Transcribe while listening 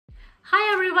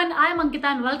Hi everyone, I am Ankita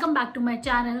and welcome back to my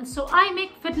channel. So I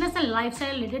make fitness and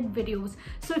lifestyle related videos.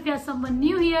 So if you are someone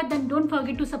new here, then don't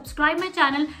forget to subscribe my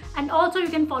channel, and also you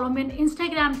can follow me on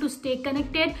Instagram to stay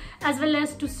connected as well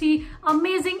as to see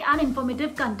amazing and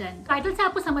informative content. Title से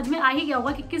आपको समझ में आ ही गया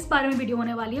होगा कि किस बारे में वीडियो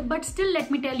होने वाली है, but still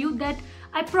let me tell you that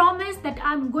I promise that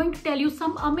I'm going to tell you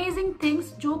some amazing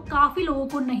things जो काफी लोगों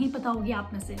को नहीं पता होगी आप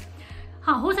में से.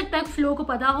 हाँ, हो सकता है कुछ लोगों को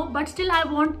पता हो, बट स्टिल आई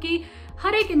वॉन्ट कि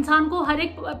हर एक इंसान को, हर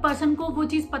एक पर्सन को वो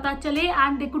चीज पता चले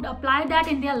and they could apply that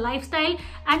in their lifestyle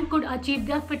and could achieve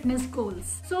their fitness goals.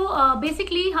 So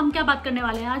basically हम क्या बात करने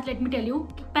वाले हैं आज, लेट मी टेल यू.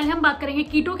 पहले हम बात करेंगे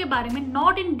कीटो के बारे में,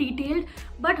 नॉट इन डिटेल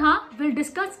बट हाँ विल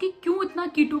डिस्कस कि क्यों इतना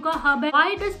कीटो का हब है,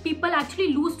 why does people actually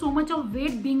lose so much of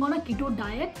weight being on a keto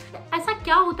diet. ऐसा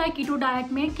क्या होता है कीटो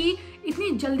डाइट में कि इतनी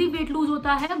जल्दी वेट लूज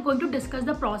होता है. Going to discuss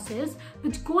the process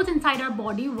which goes inside our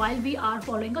body while we are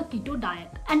following a keto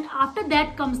diet, and after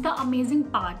that comes the amazing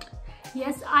part.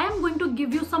 Yes, I am going to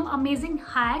give you some amazing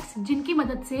hacks जिनकी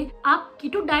मदद से आप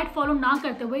keto diet follow ना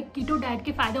करते हुए keto diet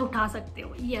के फायदे उठा सकते हो.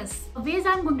 Yes, ways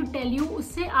I am going to tell you,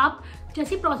 उससे आप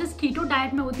जैसी प्रोसेस कीटो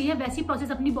डाइट में होती है वैसी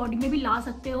प्रोसेस अपनी बॉडी में भी ला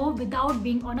सकते हो without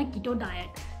being on a keto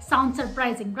diet. Sounds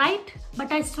surprising, right?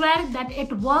 But I swear that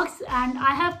it works and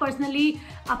I have personally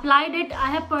applied it,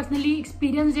 I have personally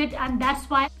experienced it, and that's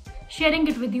why sharing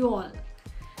it with you all.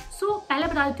 So, पहले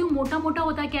बता देती हूँ मोटा मोटा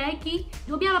होता क्या है कि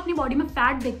जो भी आप अपनी बॉडी में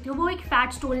फैट देखते हो वो एक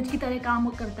फैट स्टोरेज की तरह काम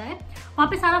करता है. वहाँ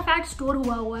पे सारा फैट स्टोर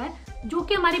हुआ है जो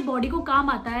कि हमारी बॉडी को काम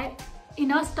आता है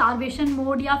इन अ स्टारवेशन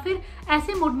मोड या फिर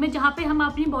ऐसे मोड में जहाँ पे हम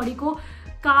अपनी बॉडी को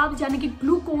कार्ब्स यानी कि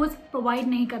ग्लूकोज प्रोवाइड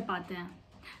नहीं कर पाते हैं.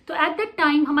 तो एट दैट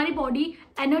टाइम हमारी बॉडी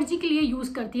एनर्जी के लिए यूज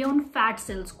करती है उन फैट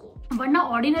सेल्स को. वरना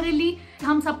ऑर्डिनरीली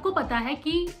हम सबको पता है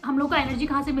कि हम लोग को एनर्जी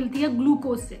कहाँ से मिलती है,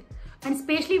 ग्लूकोज से. And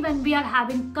especially when we are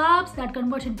having carbs that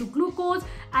converts into glucose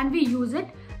and we use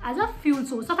it as a fuel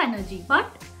source of energy.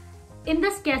 But in the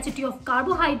scarcity of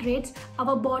carbohydrates,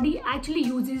 our body actually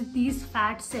uses these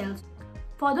fat cells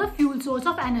for the fuel source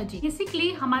of energy.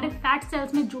 Basically, हमारे fat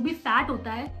cells में जो भी fat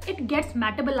होता है, it gets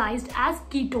metabolized as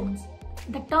ketones.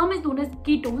 The term is known as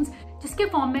ketones, जिसके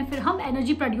form में फिर हम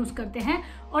एनर्जी प्रोड्यूस करते हैं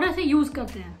और ऐसे यूज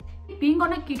करते हैं. Being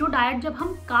on a keto diet, जब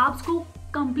हम कार्ब्स को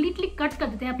कंप्लीटली कट कर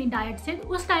देते हैं अपनी डाइट से,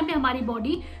 उस टाइम पे हमारी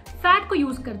बॉडी फैट को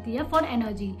यूज करती है फॉर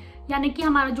एनर्जी. यानी कि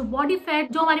हमारा जो बॉडी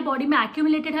फैट जो हमारी बॉडी में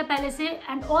एक्यूमुलेटेड है पहले से,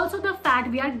 and also the fat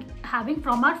we are having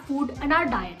from our food and our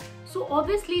diet. So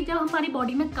obviously जब हमारी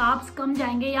बॉडी में कार्ब्स कम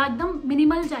जाएंगे या एकदम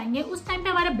मिनिमल जाएंगे, उस टाइम पे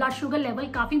हमारा ब्लड शुगर लेवल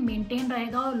काफी मेंटेन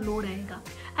रहेगा और लो रहेगा.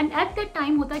 एंड एट दैट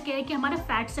टाइम होता क्या है कि हमारे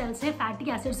फैट सेल्स से फैटी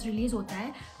एसिड्स रिलीज होता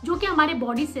है जो कि हमारे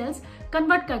बॉडी सेल्स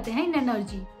कन्वर्ट करते हैं इन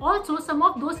energy. Also some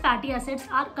of those fatty acids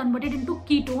are converted into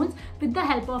ketones with the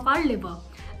help of our liver,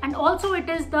 and also it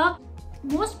is the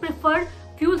most preferred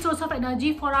fuel source of energy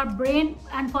for our brain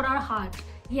and for our heart.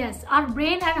 Yes, our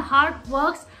brain and heart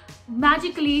works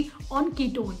magically on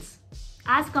ketones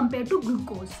as compared to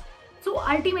glucose. So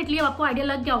ultimately अब आपको idea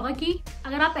लग गया होगा कि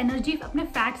अगर आप energy अपने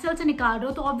fat cell से निकाल रहे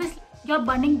हो तो obviously you are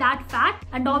burning that fat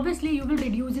and obviously you will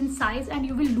reduce in size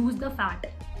and you will lose the fat.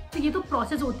 तो ये तो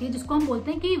प्रोसेस होती है जिसको हम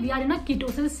बोलते हैं कि we are in a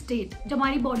ketosis state. जब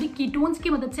हमारी बॉडी कीटोन्स की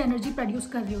मदद से एनर्जी प्रोड्यूस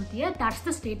कर रही होती है, that's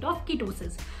the state of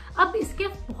ketosis. अब इसके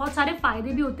बहुत सारे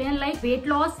फायदे भी होते हैं, like weight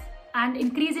loss and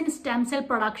increase in stem cell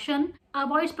production,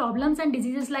 avoids problems and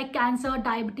diseases like cancer,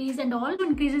 diabetes and all,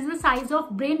 increases the size of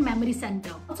brain memory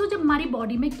center. Also जब हमारी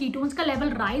बॉडी में कीटोन्स का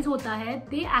लेवल राइज होता है,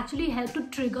 they actually help to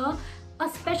trigger a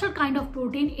special kind of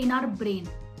protein in our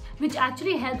brain which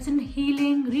actually helps in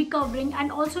healing, recovering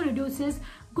and also reduces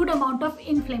good amount of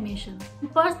inflammation.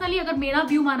 Personally अगर मेरा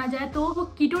view माना जाए तो वो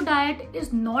keto diet is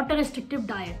not a restrictive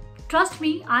diet. Trust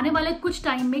me, आने वाले कुछ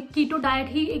time में कीटो डाइट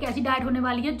ही एक ऐसी डाइट होने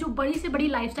वाली है जो बड़ी से बड़ी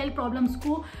लाइफस्टाइल प्रॉब्लम्स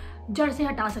को जड़ से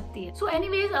हटा सकती है. सो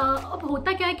एनीवेज अब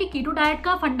होता क्या है कि कीटो डाइट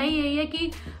का फंडा ही यही है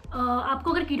कि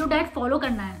आपको अगर कीटो डाइट फॉलो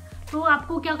करना है तो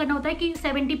आपको क्या करना होता है कि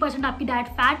 70% आपकी डाइट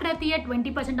फैट रहती है,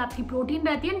 20% आपकी प्रोटीन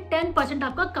रहती है, 10%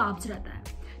 आपका कार्ब्स रहता है.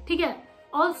 ठीक है.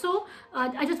 Also,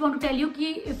 I just want to tell you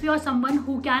कि if you are someone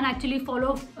who can actually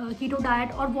follow keto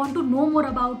diet or want to know more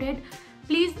about it,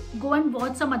 please go and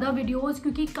watch some other videos,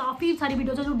 क्योंकि काफ़ी सारी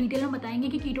videos है जो detail में बताएंगे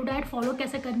कि keto diet follow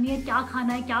कैसे करनी है, क्या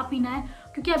खाना है, क्या पीना है,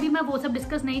 क्योंकि अभी मैं वो सब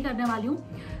डिस्कस नहीं करने वाली हूँ.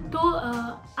 तो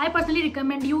आई पर्सनली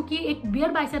रिकमेंड यू कि एक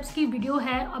बियर बाइसेप्स की वीडियो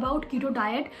है about keto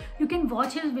diet, you can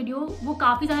watch his video. वो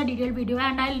काफ़ी ज़्यादा डिटेल्ड वीडियो है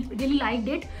and I really like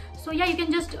it. सो या you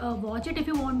can just watch it if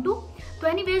you want to. तो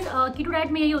एनीवेज कीटो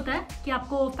डाइट में यही होता है कि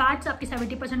आपको फैट्स आपके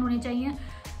 70% होने चाहिए.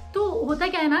 तो होता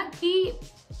क्या है ना कि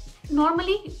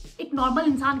नॉर्मली एक नॉर्मल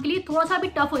इंसान के लिए थोड़ा सा भी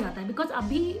टफ हो जाता है, बिकॉज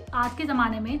अभी आज के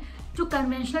ज़माने में जो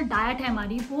कन्वेंशनल डाइट है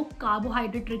हमारी वो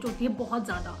कार्बोहाइड्रेट रिच होती है बहुत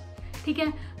ज़्यादा. ठीक है.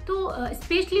 तो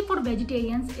specially for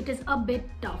vegetarians it is a bit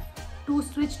tough. To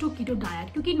switch to keto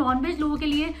diet, क्योंकि नॉनवेज लोगों के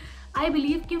लिए आई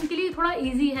बिलीव कि उनके लिए थोड़ा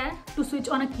ईजी है to switch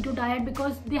on a keto diet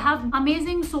because they have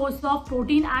amazing source of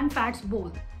protein and fats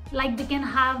both. Like they can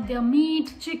have their meet,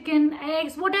 chicken,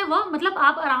 eggs, whatever. मतलब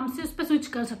आप आराम से उस पर स्विच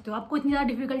कर सकते हो, आपको इतनी ज़्यादा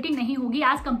डिफिकल्टी नहीं होगी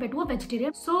as compare to a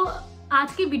vegetarian. सो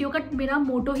आज की वीडियो का मेरा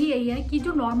मोटो ही यही है कि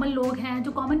जो नॉर्मल लोग हैं,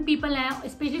 जो कॉमन पीपल हैं,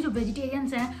 स्पेशली जो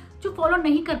वेजिटेरियंस हैं, जो फॉलो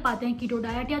नहीं कर पाते हैं कीटो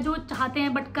डाइट या जो चाहते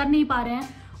हैं बट कर नहीं पा रहे हैं,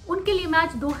 उनके लिए मैं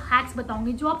आज 2 हैक्स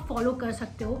बताऊंगी जो आप फॉलो कर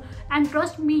सकते हो. And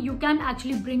trust me, you can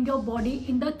actually bring your body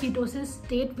in the ketosis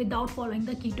state without following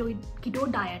the keto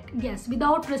diet. Yes,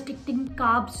 without restricting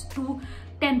carbs to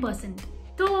 10%.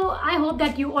 तो I hope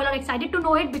that you all are excited to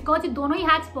know it because ये दोनों ही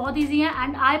hacks बहुत easy हैं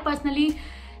and I personally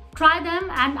try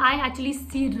them and I actually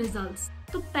see results.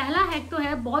 तो पहला hack तो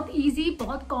है बहुत ईजी,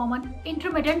 बहुत common,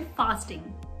 intermittent fasting.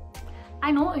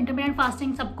 I know intermittent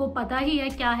fasting सबको पता ही है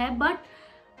क्या है, बट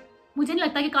मुझे नहीं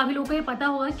लगता कि काफ़ी लोगों को ये पता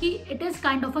होगा कि it is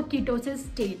kind of a ketosis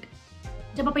state.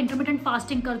 जब आप इंटरमिटेंट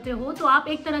फास्टिंग करते हो तो आप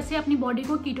एक तरह से अपनी बॉडी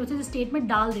को कीटोसिस स्टेट में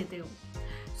डाल देते हो.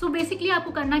 सो बेसिकली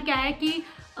आपको करना क्या है कि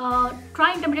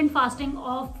try intermittent fasting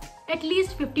of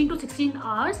at least 15 to 16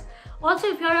 hours. Also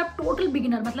if you are a total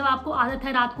beginner, मतलब आपको आदत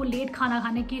है रात को लेट खाना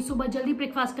खाने की, सुबह जल्दी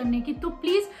ब्रेकफास्ट करने की, तो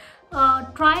please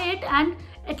try it and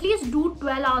at least do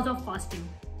 12 hours of fasting.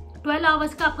 12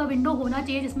 hours का आपका विंडो होना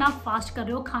चाहिए जिसमें आप फास्ट कर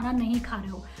रहे हो, खाना नहीं खा रहे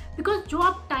हो. बिकॉज जो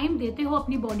आप टाइम देते हो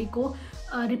अपनी बॉडी को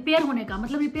रिपेयर होने का,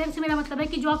 मतलब रिपेयर से मेरा मतलब है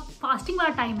कि जो आप फास्टिंग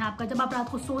वाला टाइम है आपका, जब आप रात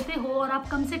को सोते हो और आप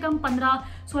कम से कम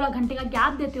 15-16 घंटे का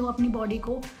गैप देते हो अपनी बॉडी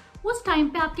को, उस टाइम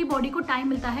पे आपकी बॉडी को टाइम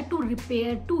मिलता है to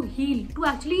repair, to heal, to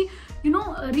actually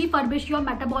refurbish your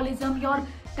metabolism, your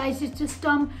digestive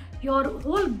system, your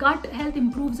whole gut health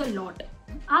improves a lot.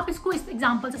 आप इसको इस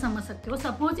एग्जाम्पल से समझ सकते हो.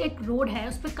 सपोज एक रोड है,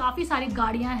 उस पर काफ़ी सारी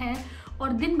गाड़ियाँ हैं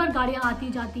और दिन भर गाड़ियाँ आती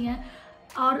जाती हैं,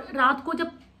 और रात को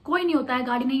जब कोई नहीं होता है,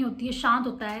 गाड़ी नहीं होती है, शांत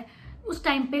होता है, उस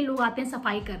टाइम पे लोग आते हैं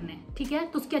सफाई करने. ठीक है,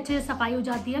 तो उसकी अच्छे से सफाई हो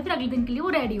जाती है, फिर अगले दिन के लिए वो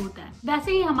रेडी होता है.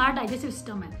 वैसे ही हमारा डाइजेस्टिव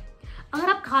सिस्टम है. अगर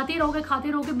आप खाते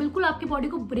रहोगे बिल्कुल आपकी बॉडी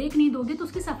को ब्रेक नहीं दोगे तो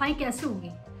उसकी सफाई कैसे होगी?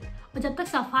 और जब तक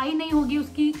सफाई नहीं होगी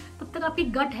उसकी, तब तक आपकी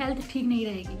गट हेल्थ ठीक नहीं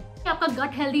रहेगी. आपका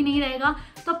गट हेल्दी नहीं रहेगा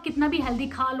तो आप कितना भी हेल्दी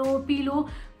खा लो, पी लो,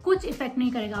 कुछ इफेक्ट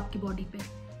नहीं करेगा आपकी बॉडी पे.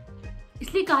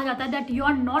 इसलिए कहा जाता है that you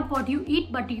are not what you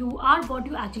eat but you are what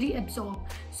you actually absorb.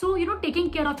 So taking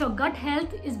care of your gut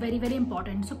health is very very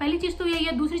important. सो पहली चीज़ तो यही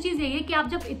है. दूसरी चीज़ यही है कि आप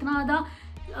जब इतना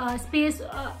ज़्यादा स्पेस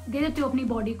दे देते हो अपनी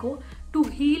बॉडी को to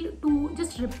heal, to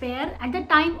just repair at the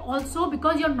time also,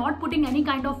 because you're not putting any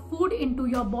kind of food into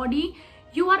your body,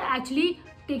 you are actually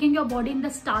taking your body in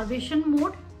the starvation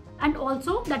mode, and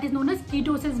also that is known as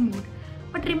ketosis mode.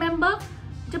 But remember,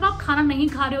 जब आप खाना नहीं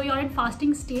खा रहे हो, you're in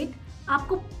fasting state,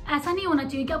 आपको ऐसा नहीं होना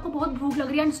चाहिए कि आपको बहुत भूख लग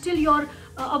रही है and still you're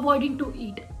avoiding to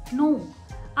eat. No.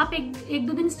 आप एक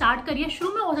दो दिन स्टार्ट करिए.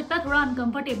 शुरू में हो सकता है थोड़ा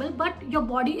uncomfortable, but your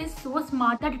body is so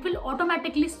smart that it will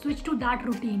automatically switch to that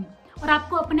routine. और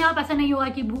आपको अपने आप ऐसा नहीं होगा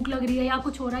कि भूख लग रही है या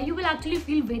कुछ हो रहा है. You will actually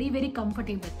feel very very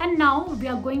comfortable. And now we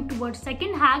are going towards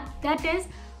second hack, that is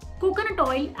coconut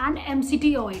oil and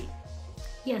MCT oil.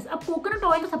 Yes, अब कोकोनट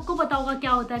ऑयल तो सबको पता होगा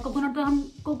क्या होता है.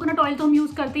 कोकोनट ऑयल तो हम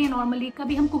यूज़ करते हैं नॉर्मली,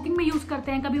 कभी हम कुकिंग में यूज़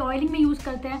करते हैं, कभी ऑयलिंग में यूज़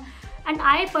करते हैं. And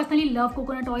I personally love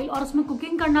coconut oil, और उसमें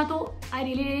कुकिंग करना तो I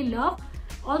really really love.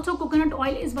 Also, coconut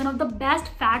oil is one of the best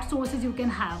fat sources you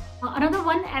can have. Another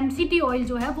one, MCT oil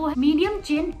जो है वो medium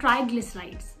chain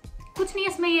triglycerides. कुछ नहीं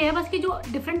इसमें ये है बस कि जो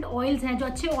डिफरेंट ऑयल्स हैं, जो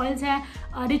अच्छे ऑयल्स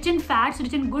हैं, rich in fats,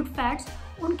 rich in good fats,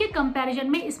 उनके कंपैरिजन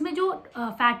में इसमें जो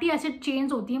फैटी एसिड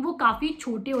चेन्स होती हैं वो काफ़ी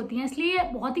छोटे होती हैं, इसलिए ये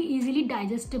बहुत ही ईजिली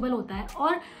डाइजेस्टेबल होता है.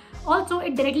 और also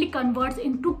it directly converts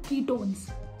into ketones.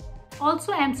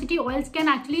 Also, MCT oils can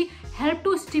actually help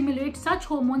to stimulate such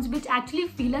hormones which actually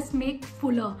feel us make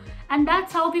fuller, and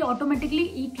that's how we automatically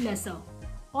eat lesser.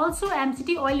 Also,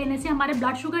 MCT oil लेने से हमारे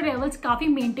blood sugar levels काफ़ी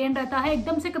maintain रहता है,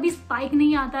 एकदम से कभी spike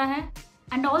नहीं आता है.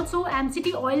 And also,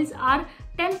 MCT oils are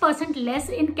 10%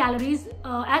 less in calories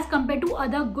as compared to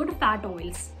other good fat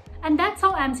oils. And that's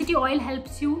how MCT oil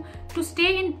helps you to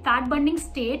stay in fat burning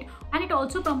state, and it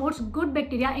also promotes good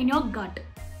bacteria in your gut.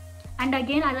 And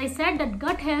again, as I said, that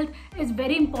gut health is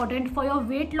very important for your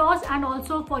weight loss and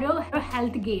also for your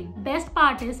health gain. Best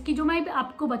part is कि जो मैं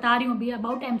आपको बता रही हूँ अभी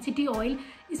about MCT oil,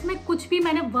 इसमें कुछ भी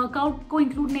मैंने वर्कआउट को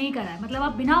इंक्लूड नहीं करा है. मतलब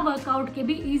आप बिना वर्कआउट के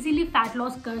भी इजीली फैट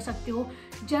लॉस कर सकते हो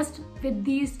just with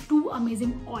these 2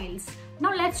 amazing oils.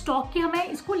 Now let's talk कि हमें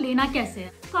इसको लेना कैसे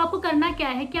है. तो आपको करना क्या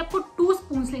है कि आपको 2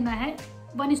 स्पून्स लेना है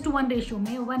 1:1 रेशियो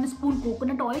में. 1 spoon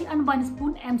coconut oil and 1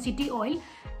 spoon MCT oil.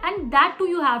 And that too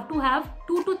you have to have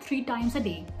 2 to 3 times a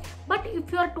day. But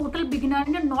if you are a total beginner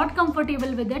and you're not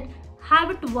comfortable with it,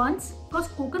 have it once, because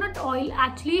coconut oil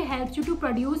actually helps you to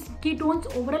produce ketones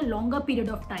over a longer period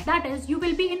of time. That is, you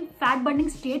will be in fat burning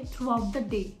state throughout the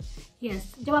day.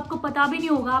 Yes, जब आपको पता भी नहीं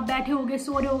होगा, आप बैठे होगे,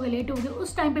 सो रहे होगे, लेटे होगे,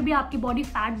 उस टाइम पे भी आपकी बॉडी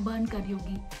फैट बर्न कर रही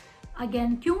होगी।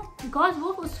 अगेन क्यों? बिकॉज वो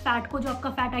उस फैट को, जो आपका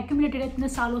फैट एक्यूमुलेटेड है इतने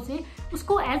सालों से,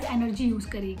 उसको एज एनर्जी यूज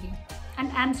करेगी। And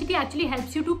MCT actually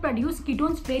helps you to produce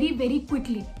ketones very very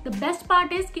quickly. The best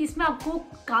part is कि इसमें आपको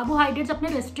कार्बोहाइड्रेट्स अपने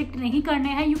रिस्ट्रिक्ट नहीं करने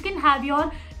हैं। You can have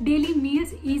your daily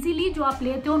meals easily, जो आप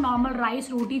लेते हो नॉर्मल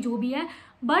राइस, रोटी, जो भी है,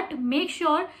 बट मेक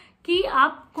श्योर कि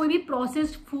आप कोई भी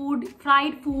प्रोसेस्ड फूड,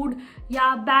 फ्राइड फूड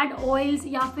या बैड ऑयल्स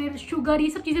या फिर शुगर, ये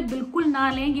सब चीज़ें बिल्कुल ना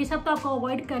लें। ये सब तो आपको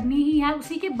अवॉइड करनी ही है,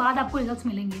 उसी के बाद आपको रिजल्ट्स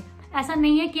मिलेंगे। ऐसा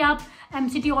नहीं है कि आप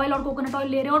MCT ऑयल और कोकोनट ऑयल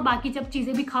ले रहे हो और बाकी सब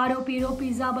चीज़ें भी खा रहे हो, पी रहे हो,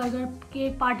 पिज्ज़ा, बर्गर,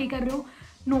 केक, पार्टी कर रहे हो।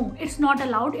 No, it's not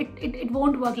allowed, it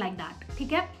won't work like that,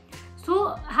 ठीक है। So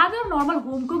have your normal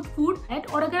home cooked food,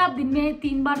 और अगर आप दिन में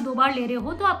 3 बार 2 बार ले रहे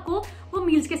हो तो आपको वो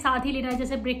मील्स के साथ ही लेना है,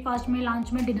 जैसे ब्रेकफास्ट में,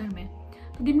 लंच में, डिनर में।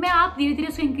 तो दिन में आप धीरे धीरे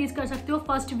उसको इंक्रीज कर सकते हो।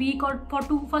 फर्स्ट वीक और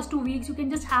first 2 weeks you can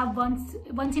just have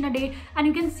once in a day and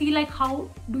you can see like how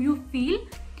do you feel.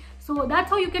 So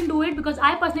that's how you can do it, because I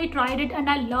personally tried it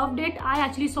and I loved it. I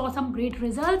actually saw some great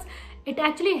results. It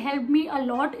actually helped me a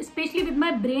lot, especially with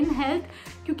my brain health,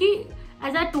 क्योंकि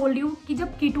as I told you कि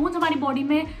जब ketones हमारी body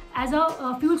में as a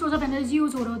fuel source of energy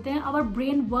use हो रहे होते हैं, our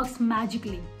brain works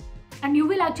magically and you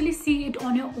will actually see it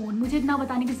on your own. मुझे इतना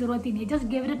बताने की जरूरत ही नहीं, just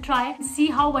give it a try, see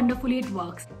how wonderfully it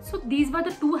works. So these were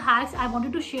the 2 hacks I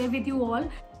wanted to share with you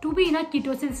all to be in a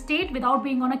ketosis state without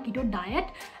being on a keto diet.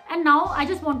 And now I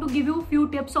just want to give you few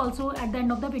tips also at the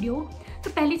end of the video. तो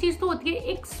पहली चीज तो होती है,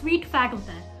 एक sweet fat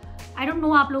होता है। I don't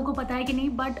know आप लोगों को पता है कि नहीं,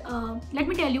 but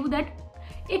let me tell you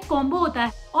that एक कॉम्बो होता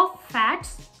है ऑफ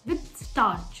फैट्स विद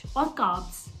स्टार्च और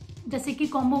कार्ब्स। जैसे कि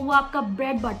कॉम्बो हुआ आपका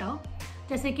ब्रेड बटर,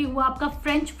 जैसे कि हुआ आपका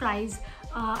फ्रेंच फ्राइज,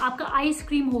 आपका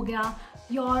आइसक्रीम हो गया,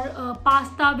 your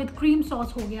pasta with cream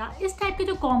sauce हो गया। इस टाइप के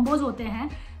जो कॉम्बोज होते हैं,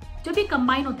 जब ये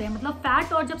कंबाइन होते हैं, मतलब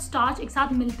फैट और जब स्टार्च एक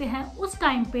साथ मिलते हैं, उस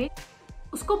टाइम पे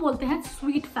उसको बोलते हैं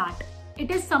sweet fat.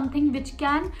 It is something which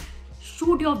can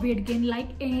shoot your weight gain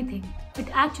like anything. It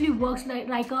actually works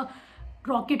like a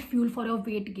rocket fuel for your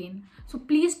weight gain. So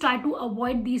please try to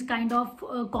avoid these kind of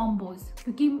combos,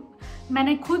 क्योंकि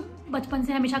मैंने खुद बचपन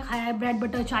से हमेशा खाया है bread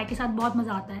butter, चाय के साथ बहुत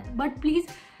मजा आता है। बट प्लीज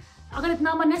अगर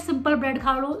इतना मन है, सिंपल ब्रेड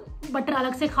खा लो, बटर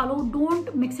अलग से खा लो,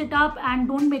 don't mix it up and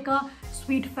don't make a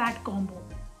sweet fat combo.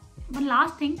 One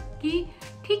last thing कि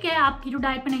ठीक है, आप कीटो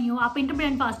डाइट पे नहीं हो, आप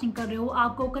इंटरमिटेंट फास्टिंग कर रहे हो,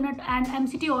 आप कोकोनट एंड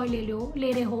MCT ऑयल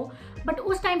ले रहे हो, बट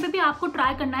उस टाइम पे भी आपको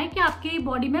ट्राई करना है कि आपकी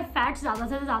बॉडी में फैट्स ज़्यादा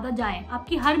से ज़्यादा जाए।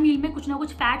 आपकी हर मील में कुछ ना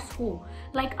कुछ फैट्स हो,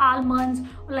 like almonds,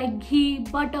 like ghee,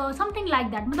 butter, something like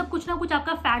that. मतलब कुछ ना कुछ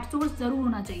आपका फैट सोर्स ज़रूर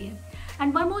होना चाहिए।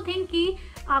 एंड वन मोर थिंग कि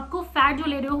आपको फैट जो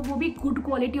ले रहे हो वो भी गुड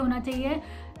क्वालिटी होना चाहिए,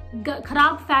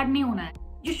 खराब फैट नहीं होना है।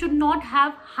 You should not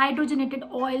have hydrogenated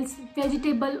oils,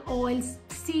 vegetable oils,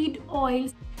 seed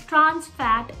oils, trans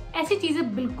fat, ऐसी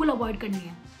चीज़ें बिल्कुल अवॉइड करनी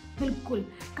है, बिल्कुल।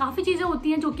 काफ़ी चीज़ें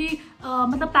होती हैं जो कि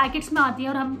मतलब पैकेट्स में आती हैं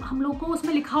और हम लोग को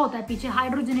उसमें लिखा होता है पीछे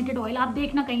हाइड्रोजनेटेड ऑयल। आप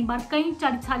देखना कई बार, कई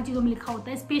सारी चीज़ों में लिखा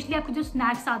होता है, स्पेशली आपके जो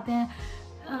स्नैक्स आते हैं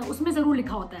उसमें ज़रूर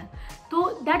लिखा होता है। तो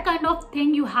that kind of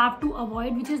thing you have to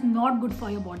avoid, which is not good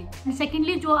for your body.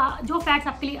 Secondly, जो फैट्स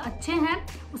आपके लिए अच्छे हैं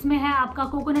उसमें है आपका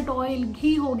कोकोनट ऑयल,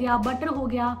 घी हो गया, बटर हो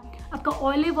गया, आपका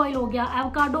ऑलिव ऑयल हो गया,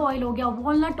 एवोकाडो ऑयल हो गया,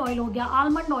 वॉलनट ऑयल हो गया,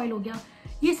 आलमंड ऑयल हो गया।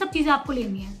 ये सब चीज़ें आपको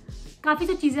लेनी है। काफ़ी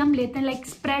जो चीज़ें हम लेते हैं लाइक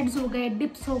स्प्रेड्स हो गए,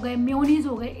 डिप्स हो गए, मेयोनीज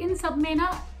हो गए, इन सब में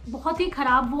ना बहुत ही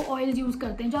खराब वो ऑयल्स यूज़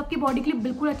करते हैं जो आपकी बॉडी के लिए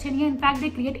बिल्कुल अच्छे नहीं है। In fact they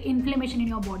create inflammation in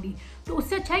your body. तो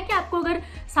उससे अच्छा है कि आपको अगर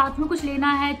साथ में कुछ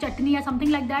लेना है, चटनी या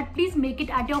something like that, please make it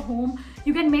at your home.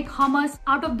 You can make hummus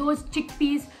out of those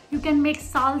chickpeas, you can make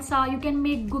salsa, you can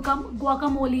make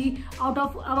गुआकामोली out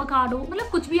of avocado. मतलब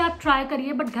कुछ भी आप ट्राई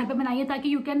करिए, बट घर पे बनाइए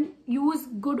ताकि you can use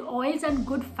good oils and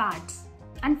good fats.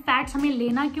 And fats हमें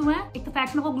लेना क्यों है? एक तो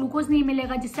फैट्स में आपको ग्लूकोज नहीं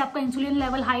मिलेगा जिससे आपका इंसुलिन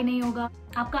लेवल हाई नहीं होगा,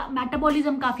 आपका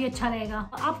मेटाबॉलिज्म काफी अच्छा रहेगा।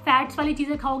 आप फैट्स वाली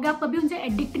चीजें खाओगे, आप कभी उनसे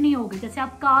एडिक्ट नहीं होगे। जैसे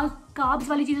आप कार्ब्स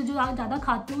वाली चीजें जो ज्यादा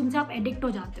खाते हो उनसे आप एडिक्ट हो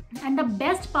जाते हो। एंड द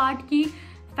बेस्ट पार्ट की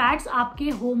फैट्स आपके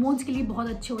हॉर्मोन्स के लिए बहुत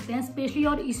अच्छे होते हैं, स्पेशली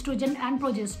और oestrogen and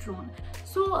progesterone.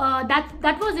 So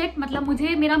that was it. मतलब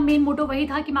मुझे मेरा मेन मोटो वही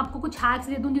था कि मैं आपको कुछ हैक्स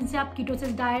दे दूं जिनसे आप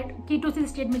कीटोसिस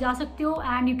स्टेट में जा सकते हो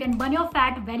and you can burn your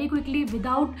fat very quickly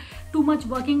without too much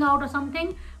working out और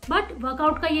समथिंग। बट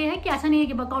वर्कआउट का ये है कि ऐसा नहीं है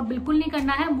कि वर्कआउट बिल्कुल नहीं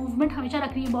करना है, मूवमेंट हमेशा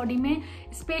रखनी है बॉडी में,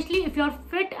 specially if you are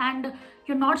fit and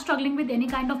you are not struggling with any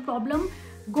kind of problem.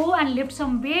 Go and lift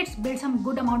some weights, build some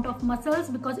good amount of muscles,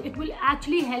 because it will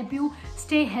actually help you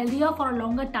stay healthier for a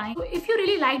longer time. So if you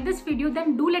really like this video,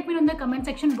 then do let me know in the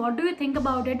comment section what do you think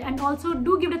about it, and also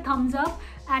do give it a thumbs up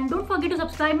and don't forget to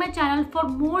subscribe my channel for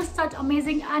more such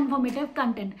amazing and informative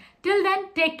content. Till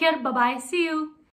then, take care, bye bye, see you.